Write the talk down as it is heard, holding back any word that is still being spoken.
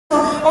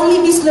only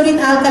Miss Lorin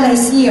Alcala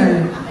is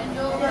here.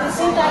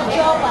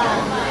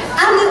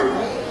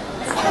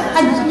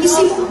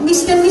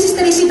 Mrs.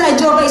 Teresita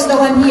Ajoba is the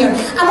one here.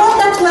 Among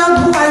the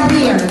 12 who are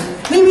here,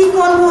 may we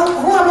call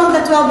who among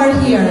the 12 are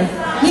here?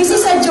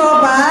 Mrs.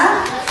 Ajoba,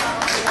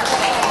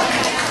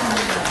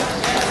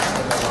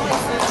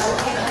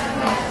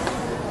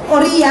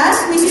 Orias,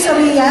 Mrs.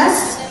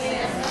 Orias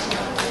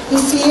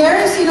is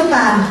here. Sino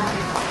pa?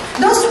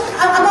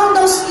 Among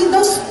those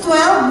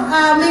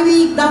 12, may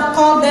we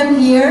call them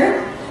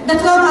here? The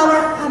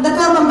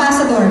 12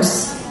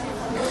 ambassadors.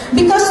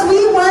 Because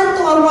we want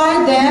to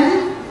award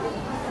them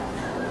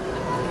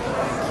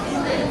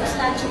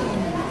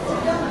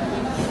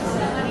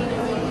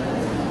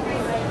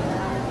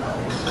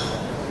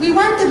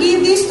to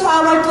give this to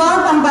our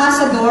 12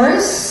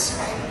 ambassadors,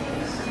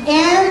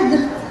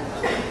 and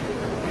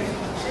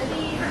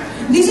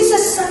this is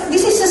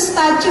a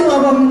statue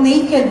of a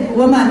naked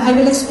woman. I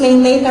will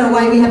explain later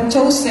why we have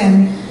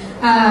chosen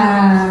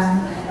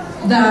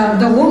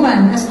the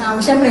woman as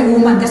syempre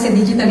woman kasi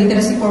digital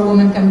literacy for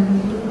women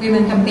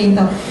campaign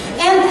to,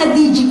 and a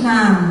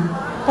digicam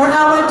for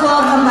our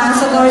 12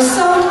 ambassadors.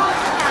 So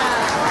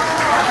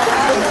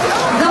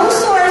those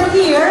who are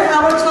here,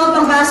 our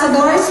 12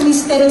 ambassadors,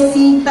 Ms.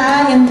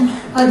 Teresita and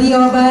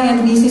Dioba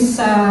and Mrs.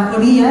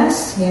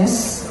 Orias,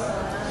 yes.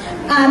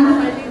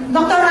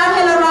 Dr.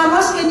 Angela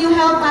Ramos, can you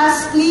help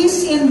us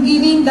please in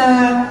giving the...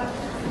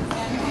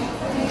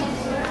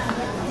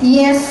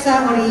 Yes,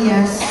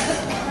 Orias.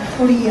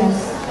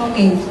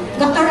 Okay.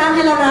 Dr.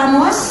 Angela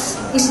Ramos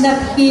is not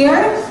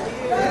here?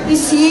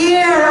 Is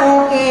here,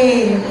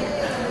 okay.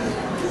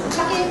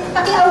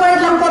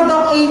 Paki-award lang po,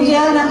 Doc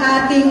Angel, ng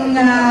ating...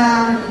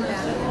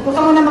 huwag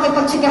ka muna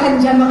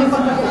makipagsikahan dyan,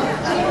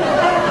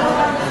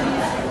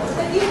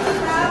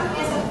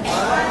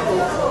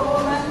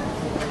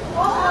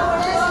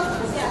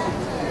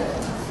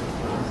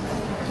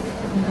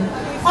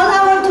 all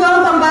our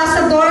 12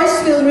 ambassadors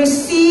will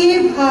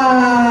receive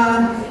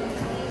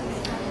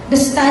the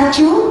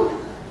statue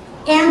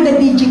and the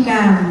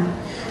digicam.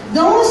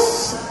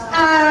 Those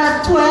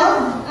 12,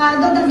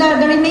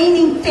 the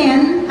remaining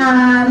 10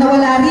 na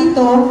wala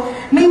rito,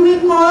 may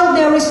we call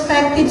their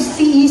respective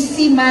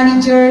CEC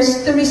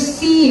managers to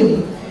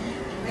receive.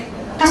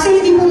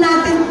 Kasi hindi po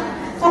natin,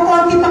 kung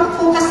konti pa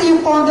po kasi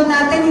yung pondo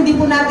natin, hindi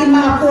po natin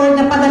ma-afford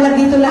na padala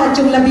dito lahat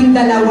yung 12.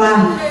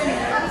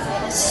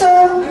 So,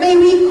 may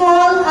we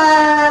call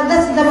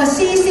the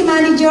CEC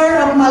manager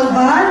of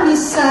Malvar,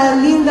 Ms.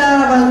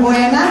 Linda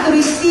Valbuena, to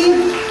receive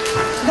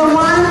the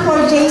one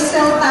for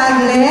Jaisel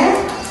Tagle.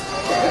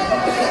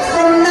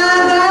 From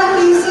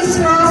Naga, Mrs.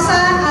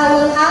 Rosa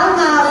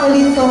Alma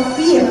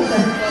Olintopit.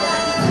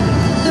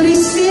 To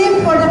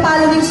receive for the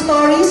following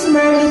stories,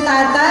 Merly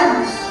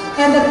Tatad,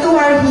 and the two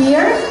are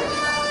here.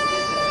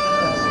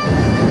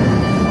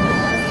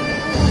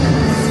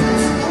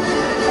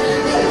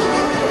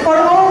 For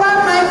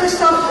Ova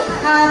Microsoft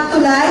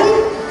Tulay,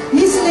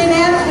 Miss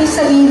Lynette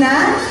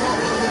Risalina.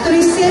 To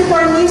receive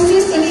for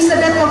Mrs.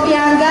 Elizabeth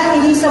Opianga,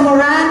 Elisa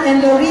Moran,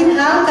 and Lorin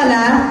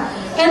Alcala.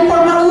 And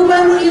for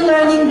Mauban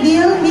e-learning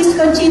deal, Miss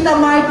Conchita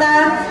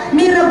Marta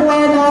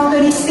Mirabueno, to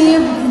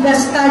receive the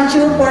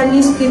statue for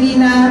Miss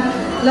Divina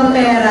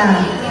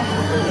Lopera.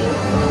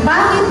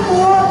 Bakit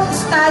po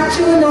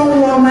statue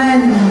ng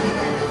woman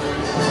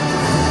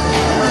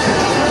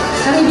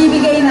ang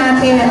ibibigay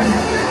natin?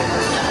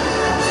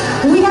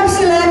 We have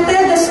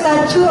selected the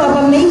statue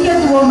of a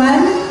naked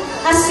woman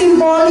as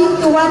symbolic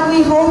to what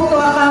we hope to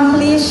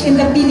accomplish in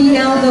the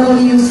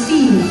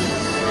PDLWC.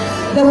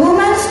 The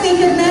woman's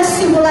nakedness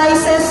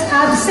symbolizes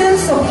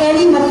absence of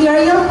any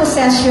material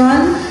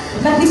possession,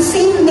 but the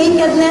same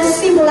nakedness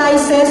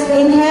symbolizes the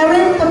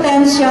inherent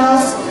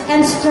potentials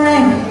and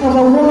strength of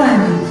a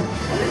woman.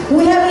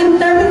 We have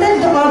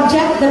interpreted the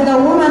object that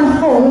the woman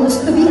holds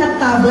to be a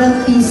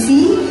tablet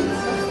PC,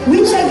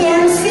 which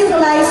again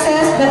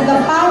symbolizes that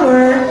the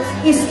power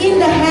is in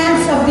the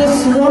hands of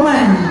this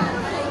woman.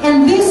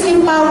 And this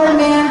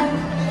empowerment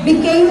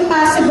became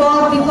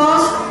possible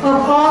because of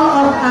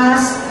all of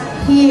us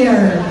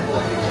here.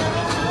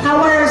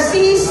 Our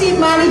CEC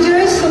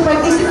managers who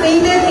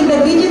participated in the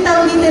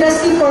Digital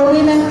Literacy for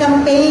Women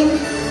campaign,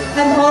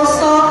 and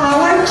also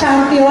our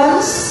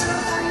champions,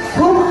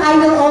 whom I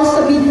will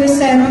also be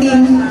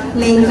presenting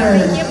later.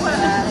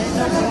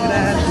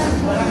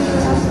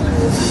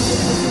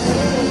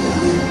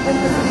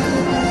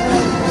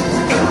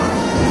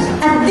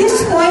 At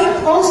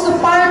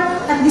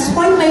this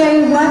point, may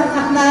I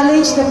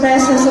acknowledge the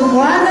presence of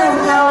one of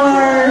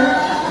our...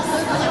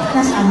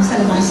 Nasaan? Sa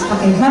labas?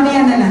 Okay,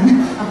 mamaya na lang.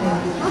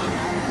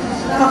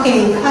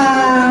 Okay.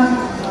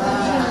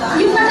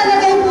 Yung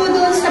nakalagay po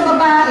doon sa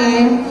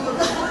babae,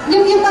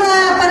 yung mga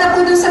para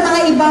po doon sa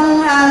mga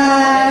ibang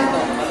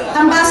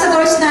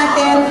ambassadors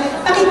natin,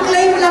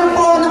 paki-claim lang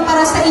po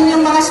para sa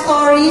inyong mga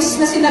stories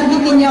na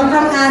sinabitin nyo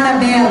from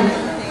Annabelle.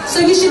 So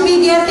you should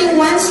be getting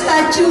one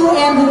statue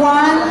and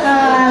one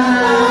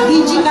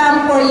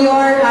digicam for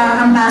your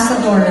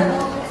ambassador.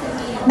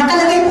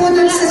 Nakalagay po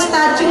dun sa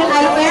statue,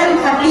 I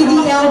am a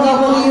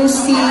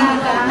PDLWC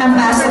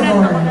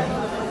ambassador.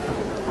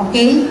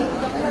 Okay?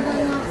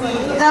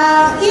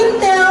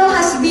 Intel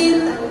has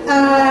been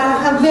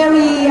a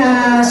very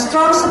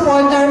strong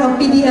supporter of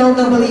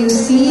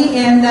PDLWC,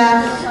 and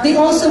they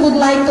also would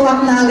like to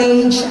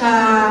acknowledge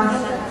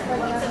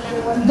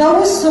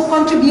those who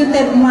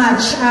contributed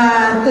much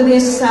to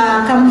this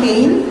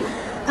campaign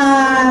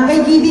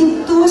by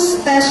giving 2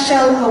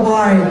 special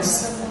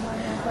awards.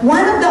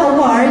 One of the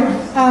award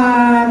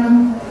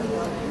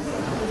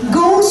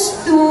goes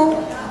to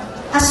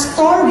a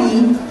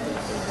story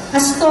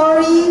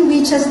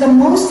which has the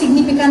most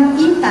significant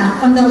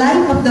impact on the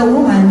life of the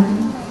woman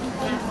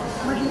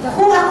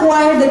who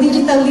acquired the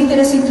digital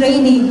literacy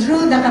training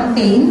through the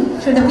campaign,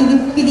 through the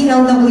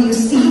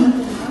PDLWC,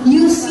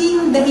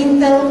 using the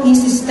Intel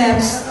Easy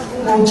Steps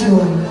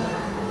module.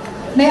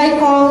 May I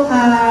call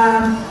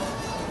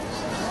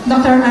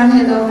Dr.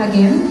 Angelo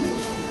again?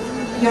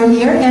 You're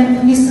here,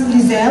 and Ms.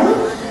 Lizelle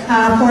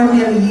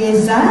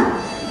Formelieza,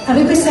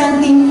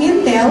 representing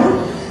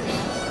Intel.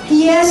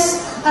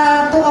 Yes,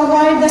 to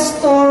award the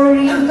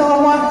story,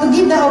 to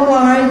give the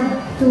award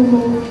to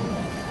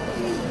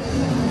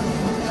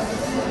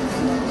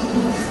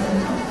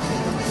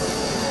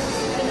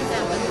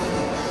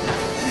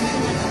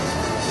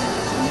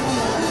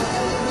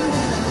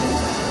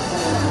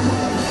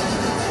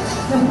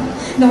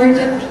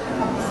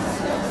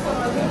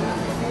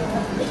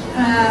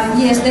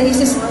yes, the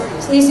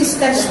Easy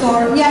Step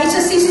story. Yeah, it's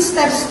a Easy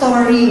Step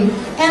story,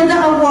 and the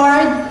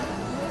award.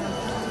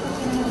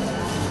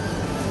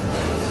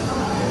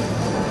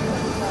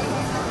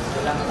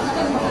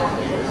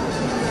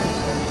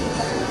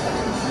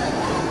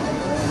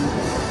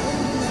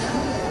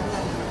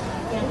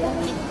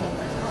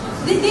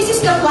 This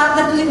is the plaque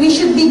that we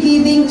should be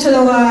giving to,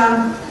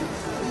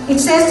 it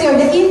says here,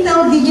 the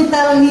Intel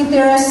Digital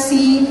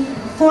Literacy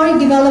for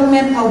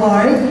Development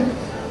Award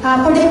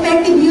for the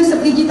effective use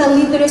of digital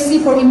literacy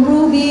for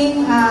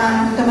improving,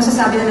 ito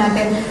masasabi na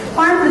natin,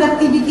 farm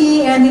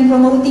productivity and in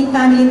promoting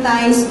family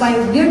ties by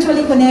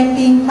virtually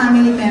connecting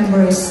family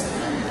members.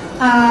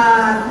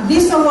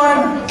 This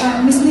award,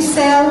 Ms.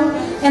 Lizelle,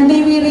 and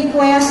may we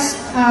request,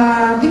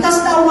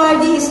 because the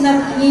awardee is not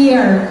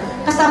here,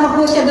 kasama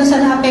po siya doon sa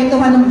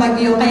naapektuhan ng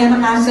bagyo, kaya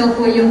na-cancel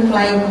po yung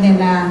flight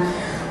nila.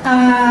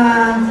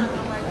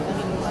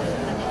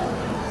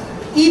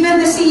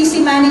 Even the CEC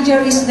manager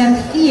is not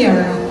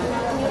here.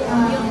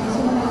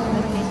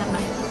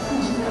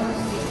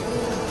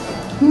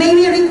 May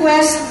we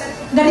request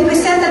the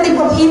representative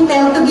of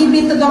Intel to give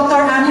it to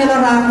Dr.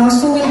 Angelo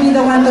Ramos, who will be the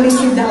one to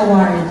receive the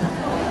award.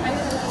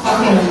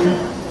 Okay.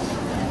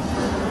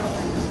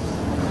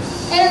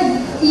 And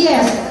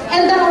yes,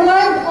 and the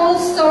award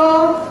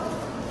also,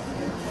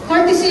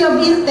 courtesy of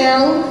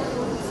Intel,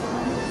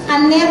 a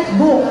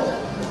netbook.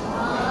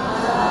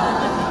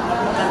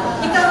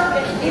 Ito,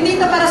 hindi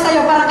ito para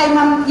sa'yo, para kay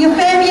Ma'am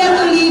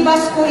Eufemia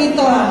Tulibas po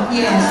ito.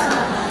 Yes.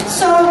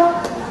 So,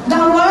 the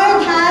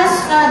award has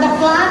the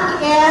plaque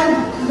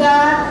and the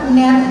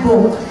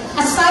netbook.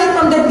 Aside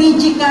from the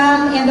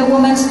Digicam and the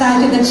woman's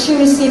statue that she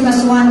received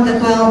as one of the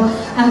 12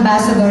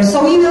 ambassadors.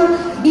 So we will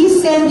be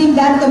sending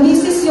that to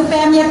Mrs.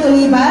 Eufemia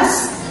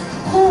Tulibas,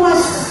 who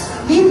has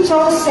been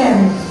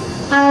chosen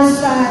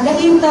as the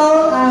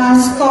Intel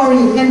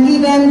story and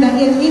given the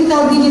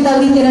Intel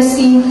Digital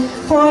Literacy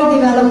for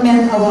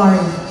Development Award.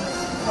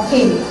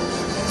 Okay.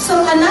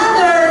 So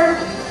another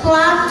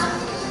plaque,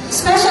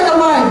 special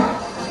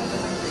award.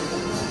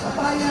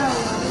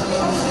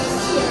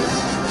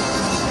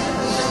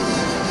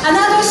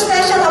 Another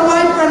special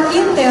award from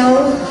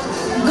Intel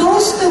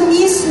goes to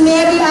Miss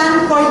Mary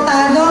Ann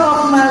Cortado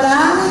of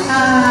Malang,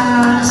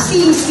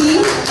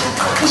 CEC.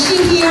 Is she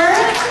here?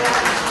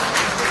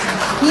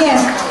 Yes.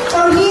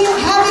 For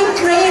having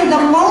trained the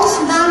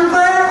most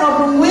number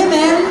of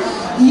women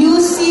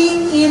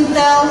using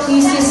Intel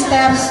Easy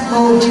Steps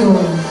module.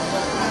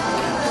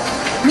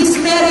 Miss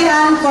Mary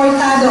Ann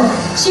Cortado.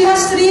 She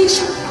has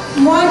reached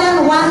more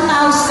than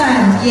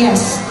 1,000,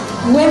 yes,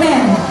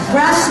 women,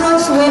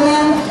 grassroots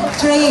women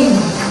trained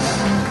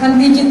on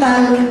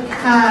digital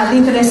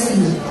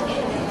literacy.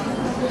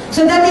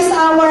 So that is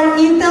our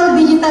Intel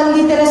Digital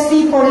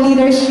Literacy for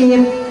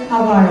Leadership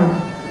Award.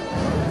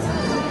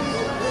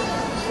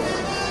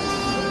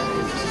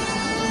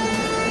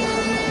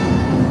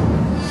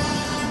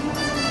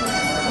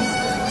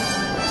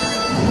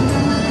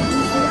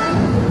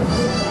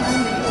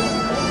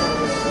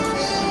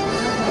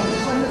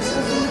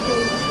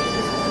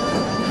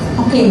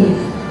 Okay,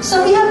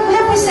 so we have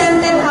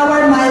presented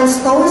our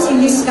milestones in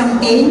this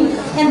campaign,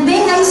 and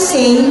may I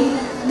say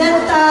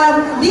that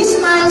these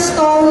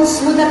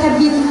milestones would not have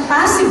been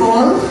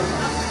possible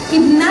if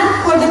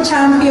not for the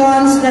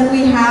champions that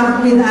we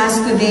have with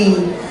us today.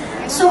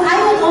 So I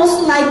would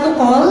also like to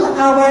call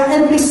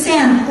and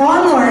present,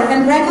 honor,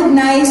 and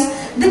recognize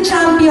the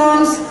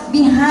champions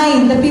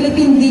behind the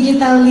Philippine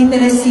Digital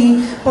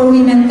Literacy for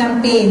Women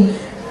campaign.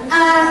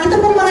 Ito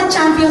pong mga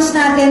champions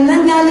natin,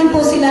 nanggaling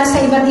po sila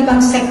sa iba't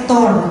ibang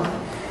sektor.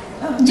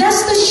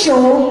 Just to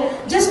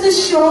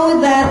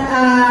show that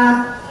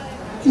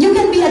you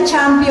can be a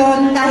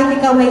champion kahit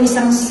ikaw ay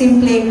isang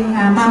simpleng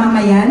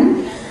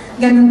mamamayan.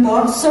 Ganun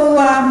po. So,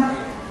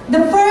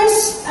 the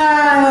first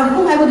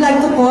whom I would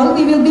like to call,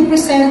 we will be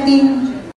presenting